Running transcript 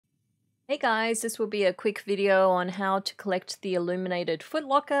Hey guys, this will be a quick video on how to collect the Illuminated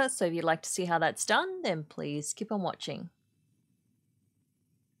Footlocker, so if you'd like to see how that's done, then please keep on watching.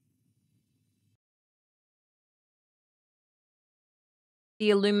 The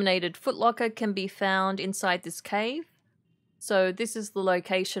Illuminated Footlocker can be found inside this cave. So this is the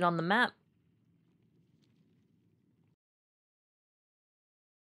location on the map.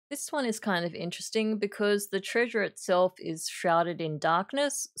 This one is kind of interesting because the treasure itself is shrouded in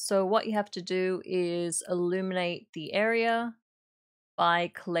darkness, so what you have to do is illuminate the area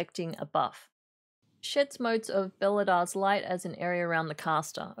by collecting a buff. Sheds motes of Beladar's light as an area around the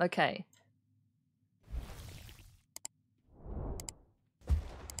caster. Okay.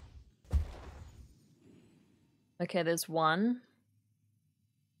 Okay, there's one.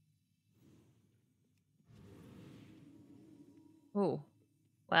 Oh,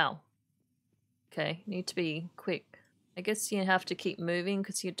 wow. Okay, need to be quick. I guess you have to keep moving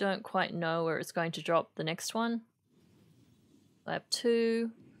because you don't quite know where it's going to drop the next one. I have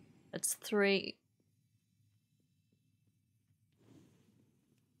two. That's three.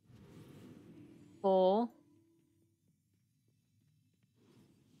 Four.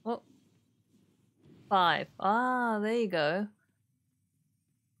 Oh. Five. Ah, there you go.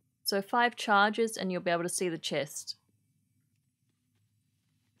 So 5 charges and you'll be able to see the chest.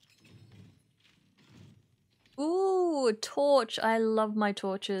 Ooh, a torch. I love my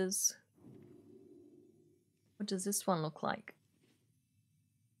torches. What does this one look like?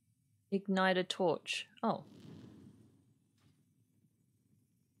 Ignite a torch. Oh.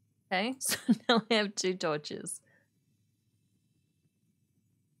 Okay, so now I have 2 torches.